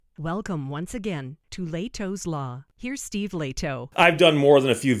Welcome once again to Lehto's Law. Here's Steve Lehto. I've done more than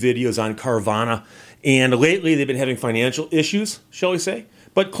a few videos on Carvana, and lately they've been having financial issues, shall we say.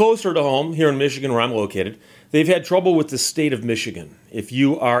 But closer to home, here in Michigan where I'm located, they've had trouble with the state of Michigan. If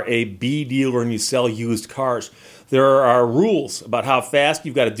you are a B dealer and you sell used cars, there are rules about how fast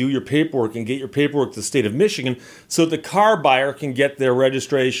you've got to do your paperwork and get your paperwork to the state of Michigan so the car buyer can get their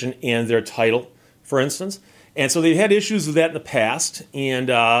registration and their title, for instance. And so they've had issues with that in the past, and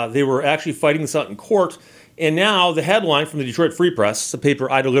they were actually fighting this out in court. And now the headline from the Detroit Free Press, the paper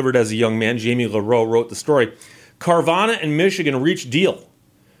I delivered as a young man, Jamie LaRoe wrote the story, Carvana and Michigan reach deal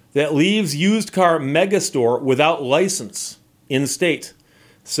that leaves used car megastore without license in state.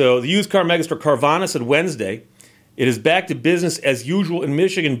 So the used car megastore Carvana said Wednesday it is back to business as usual in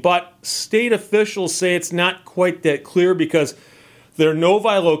Michigan, but state officials say it's not quite that clear because their Novi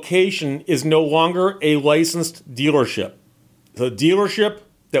location is no longer a licensed dealership. The dealership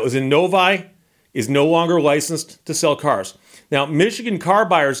that was in Novi is no longer licensed to sell cars. Now, Michigan car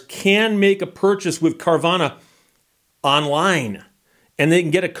buyers can make a purchase with Carvana online, and they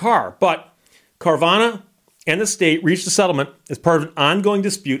can get a car. But Carvana and the state reached a settlement as part of an ongoing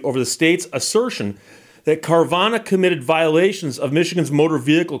dispute over the state's assertion that Carvana committed violations of Michigan's Motor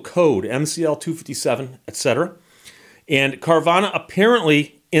Vehicle Code, MCL 257, etc., and Carvana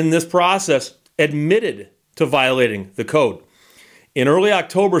apparently, in this process, admitted to violating the code. In early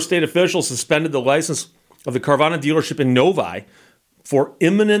October, state officials suspended the license of the Carvana dealership in Novi for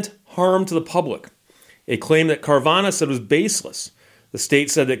imminent harm to the public, a claim that Carvana said was baseless. The state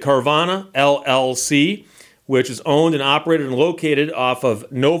said that Carvana LLC, which is owned and operated and located off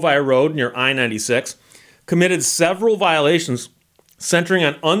of Novi Road near I-96, committed several violations centering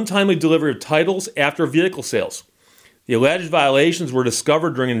on untimely delivery of titles after vehicle sales. The alleged violations were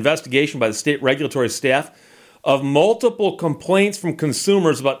discovered during an investigation by the state regulatory staff of multiple complaints from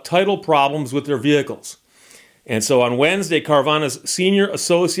consumers about title problems with their vehicles. And so on Wednesday, Carvana's senior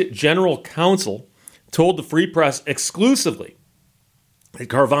associate general counsel told the Free Press exclusively that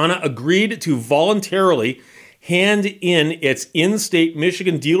Carvana agreed to voluntarily hand in its in-state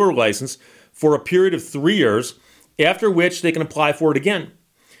Michigan dealer license for a period of 3 years, after which they can apply for it again.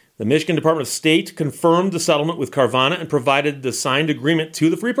 The Michigan Department of State confirmed the settlement with Carvana and provided the signed agreement to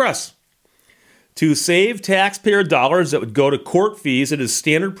the Free Press. To save taxpayer dollars that would go to court fees, it is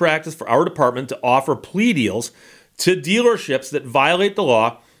standard practice for our department to offer plea deals to dealerships that violate the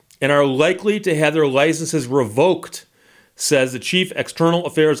law and are likely to have their licenses revoked, says the Chief External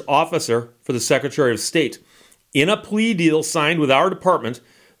Affairs Officer for the Secretary of State. In a plea deal signed with our department,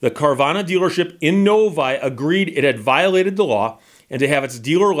 the Carvana dealership in Novi agreed it had violated the law and to have its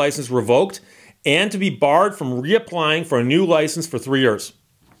dealer license revoked and to be barred from reapplying for a new license for 3 years.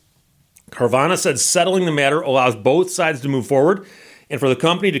 Carvana said settling the matter allows both sides to move forward and for the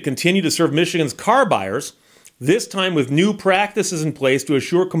company to continue to serve Michigan's car buyers, this time with new practices in place to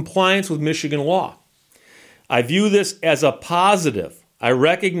assure compliance with Michigan law. I view this as a positive. I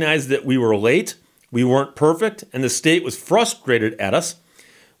recognize that we were late, we weren't perfect, and the state was frustrated at us.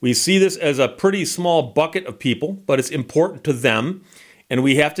 We see this as a pretty small bucket of people, but it's important to them, and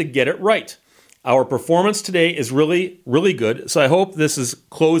we have to get it right. Our performance today is really, really good, so I hope this is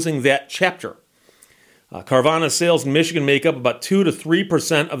closing that chapter. Carvana's sales in Michigan make up about 2 to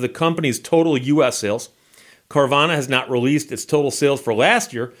 3% of the company's total U.S. sales. Carvana has not released its total sales for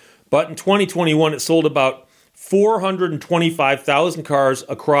last year, but in 2021 it sold about 425,000 cars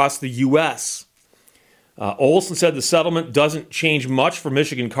across the U.S. Olson said the settlement doesn't change much for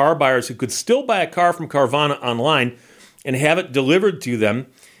Michigan car buyers who could still buy a car from Carvana online and have it delivered to them,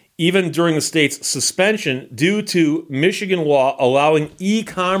 even during the state's suspension due to Michigan law allowing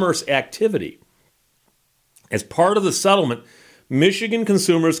e-commerce activity. As part of the settlement, Michigan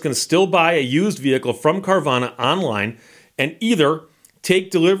consumers can still buy a used vehicle from Carvana online and either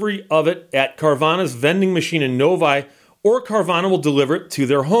take delivery of it at Carvana's vending machine in Novi or Carvana will deliver it to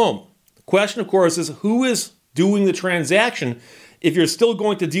their home. The question, of course, is who is doing the transaction if you're still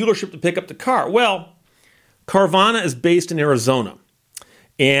going to dealership to pick up the car? Well, Carvana is based in Arizona.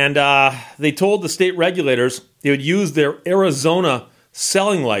 And they told the state regulators they would use their Arizona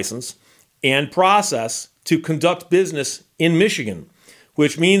selling license and process to conduct business in Michigan,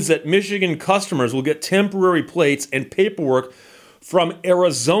 which means that Michigan customers will get temporary plates and paperwork from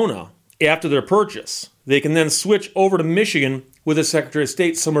Arizona after their purchase. They can then switch over to Michigan with the Secretary of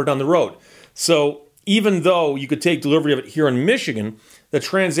State somewhere down the road. So even though you could take delivery of it here in Michigan, the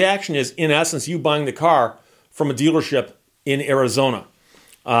transaction is, in essence, you buying the car from a dealership in Arizona.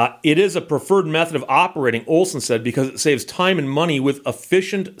 It is a preferred method of operating, Olson said, because it saves time and money with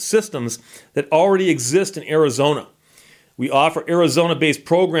efficient systems that already exist in Arizona. We offer Arizona-based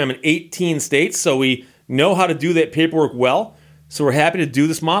program in 18 states, so we know how to do that paperwork well. So we're happy to do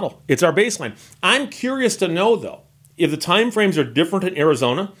this model. It's our baseline. I'm curious to know, though, if the timeframes are different in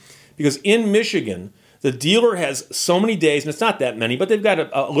Arizona, because in Michigan, the dealer has so many days, and it's not that many, but they've got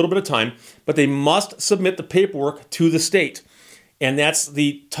a little bit of time, but they must submit the paperwork to the state. And that's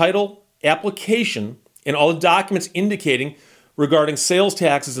the title application and all the documents indicating regarding sales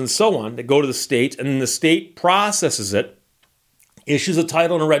taxes and so on that go to the state, and then the state processes it, issues a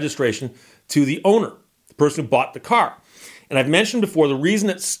title and a registration to the owner, the person who bought the car. And I've mentioned before, the reason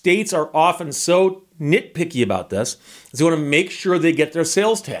that states are often so nitpicky about this is they want to make sure they get their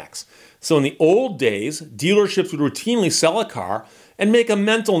sales tax. So in the old days, dealerships would routinely sell a car and make a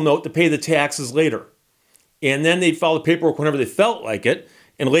mental note to pay the taxes later. And then they'd file the paperwork whenever they felt like it.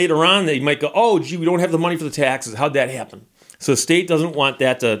 And later on, they might go, oh, gee, we don't have the money for the taxes. How'd that happen? So the state doesn't want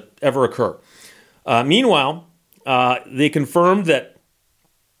that to ever occur. Meanwhile, they confirmed that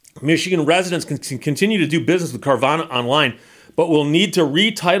Michigan residents can continue to do business with Carvana online, but will need to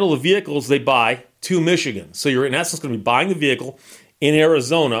retitle the vehicles they buy to Michigan. So you're in essence going to be buying the vehicle in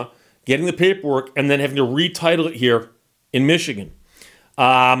Arizona, getting the paperwork, and then having to retitle it here in Michigan.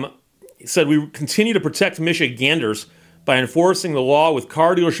 He said, we continue to protect Michiganders by enforcing the law with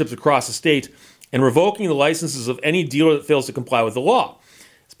car dealerships across the state and revoking the licenses of any dealer that fails to comply with the law.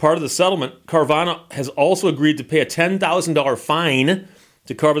 As part of the settlement, Carvana has also agreed to pay a $10,000 fine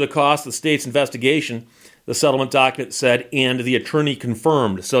to cover the cost of the state's investigation, the settlement document said, and the attorney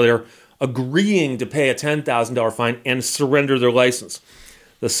confirmed. So they're agreeing to pay a $10,000 fine and surrender their license.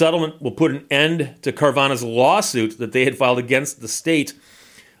 The settlement will put an end to Carvana's lawsuit that they had filed against the state,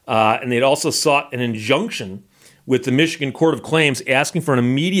 and they'd also sought an injunction with the Michigan Court of Claims asking for an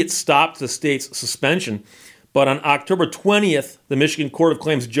immediate stop to the state's suspension. But on October 20th, the Michigan Court of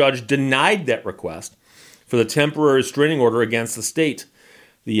Claims judge denied that request for the temporary restraining order against the state.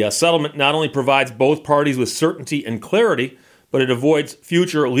 The settlement not only provides both parties with certainty and clarity, but it avoids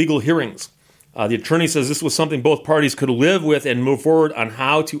future legal hearings. The attorney says this was something both parties could live with and move forward on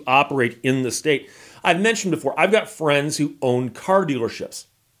how to operate in the state. I've mentioned before, I've got friends who own car dealerships.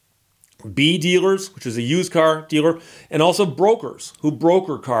 B dealers, which is a used car dealer, and also brokers who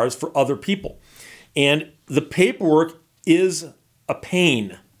broker cars for other people. And the paperwork is a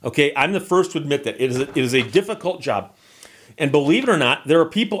pain, okay? I'm the first to admit that. It is a difficult job. And believe it or not, there are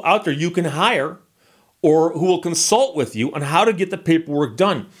people out there you can hire or who will consult with you on how to get the paperwork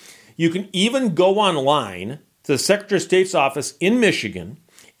done. You can even go online to the Secretary of State's office in Michigan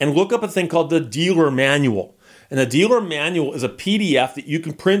and look up a thing called the Dealer Manual. And the Dealer Manual is a PDF that you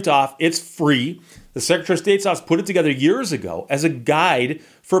can print off. It's free. The Secretary of State's office put it together years ago as a guide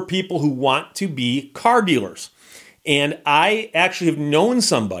for people who want to be car dealers. And I actually have known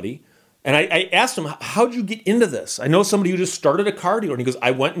somebody, and I asked him, how'd you get into this? I know somebody who just started a car dealer. And he goes,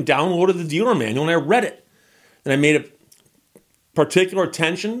 I went and downloaded the Dealer Manual and I read it. And I paid particular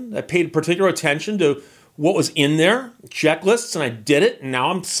attention to what was in there, checklists, and I did it, and now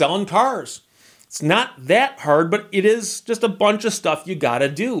I'm selling cars. It's not that hard, but it is just a bunch of stuff you got to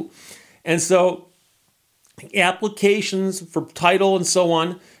do. And so applications for title and so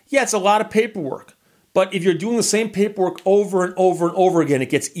on, yeah, it's a lot of paperwork. But if you're doing the same paperwork over and over and over again, it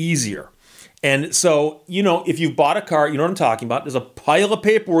gets easier. And so, if you've bought a car, you know what I'm talking about. There's a pile of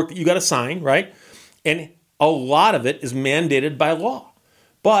paperwork that you got to sign, right? And a lot of it is mandated by law.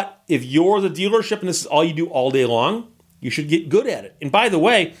 But if you're the dealership and this is all you do all day long, you should get good at it. And by the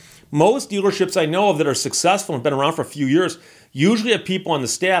way, most dealerships I know of that are successful and been around for a few years usually have people on the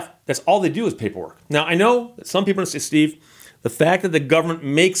staff that's all they do is paperwork. Now, I know that some people say, Steve, the fact that the government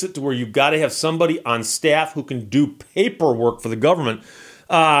makes it to where you've got to have somebody on staff who can do paperwork for the government,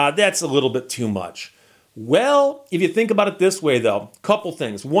 that's a little bit too much. Well, if you think about it this way, though, a couple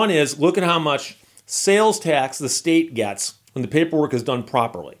things. One is, look at how much sales tax the state gets when the paperwork is done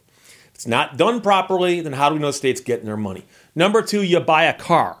properly. If it's not done properly, then how do we know the state's getting their money? Number two, you buy a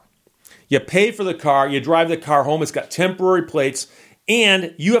car. You pay for the car, you drive the car home, it's got temporary plates,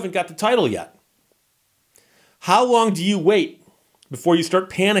 and you haven't got the title yet. How long do you wait before you start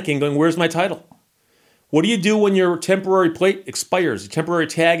panicking going, where's my title? What do you do when your temporary plate expires, your temporary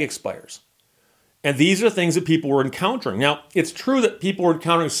tag expires? And these are things that people were encountering. Now, it's true that people were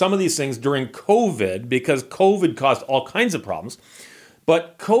encountering some of these things during COVID because COVID caused all kinds of problems.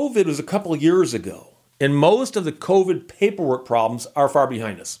 But COVID was a couple of years ago, and most of the COVID paperwork problems are far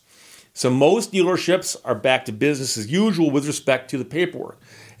behind us. So most dealerships are back to business as usual with respect to the paperwork.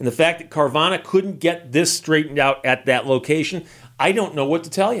 And the fact that Carvana couldn't get this straightened out at that location, I don't know what to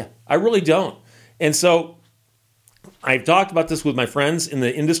tell you. I really don't. And so I've talked about this with my friends in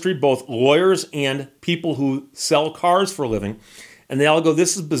the industry, both lawyers and people who sell cars for a living, and they all go,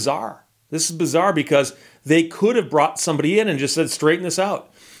 this is bizarre. This is bizarre because they could have brought somebody in and just said, straighten this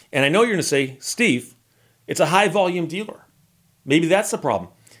out. And I know you're going to say, Steve, it's a high-volume dealer. Maybe that's the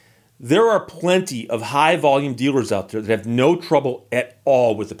problem. There are plenty of high-volume dealers out there that have no trouble at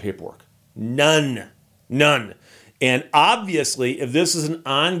all with the paperwork. None. And obviously, if this is an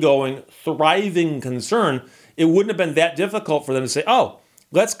ongoing, thriving concern, it wouldn't have been that difficult for them to say, oh,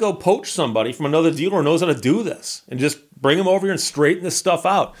 let's go poach somebody from another dealer who knows how to do this and just bring them over here and straighten this stuff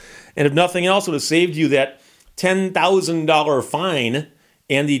out. And if nothing else, it would have saved you that $10,000 fine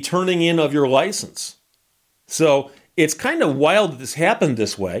and the turning in of your license. So it's kind of wild that this happened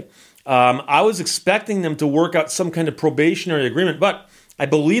this way. I was expecting them to work out some kind of probationary agreement, but I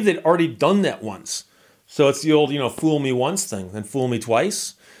believe they'd already done that once. So it's the old, fool me once thing, then fool me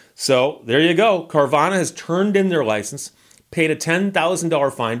twice. So there you go. Carvana has turned in their license, paid a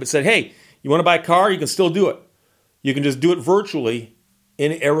 $10,000 fine, but said, hey, you want to buy a car? You can still do it. You can just do it virtually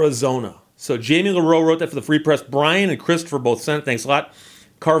in Arizona. So Jamie LaRoe wrote that for the Free Press. Brian and Christopher both sent it. Thanks a lot.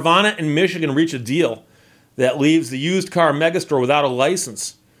 Carvana and Michigan reach a deal that leaves the used car megastore without a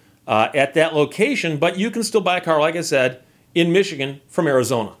license at that location, but you can still buy a car, like I said, in Michigan from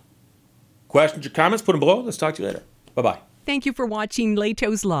Arizona. Questions or comments, put them below. Let's talk to you later. Bye-bye. Thank you for watching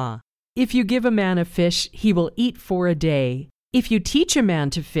Leto's Law. If you give a man a fish, he will eat for a day. If you teach a man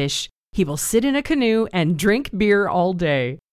to fish, he will sit in a canoe and drink beer all day.